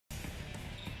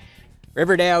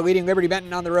Riverdale leading Liberty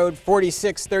Benton on the road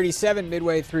 46-37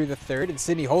 midway through the third. And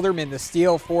Sydney Holderman the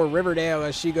steal for Riverdale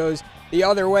as she goes the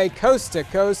other way, coast to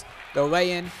coast. The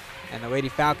lay-in, and the Lady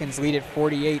Falcons lead at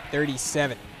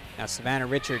 48-37. Now Savannah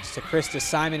Richards to Krista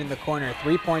Simon in the corner.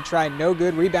 Three-point try, no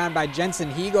good. Rebound by Jensen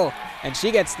Hegel, and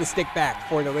she gets the stick back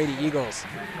for the Lady Eagles.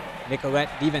 Nicolette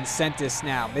DiVincentis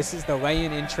now misses the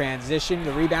lay-in in transition.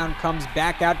 The rebound comes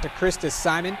back out to Krista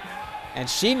Simon, and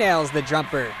she nails the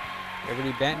jumper.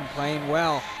 Liberty Benton playing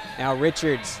well. Now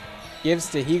Richards gives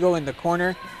to Hegel in the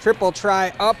corner. Triple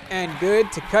try up and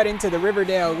good to cut into the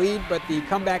Riverdale lead, but the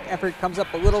comeback effort comes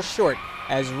up a little short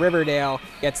as Riverdale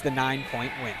gets the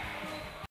 9-point win.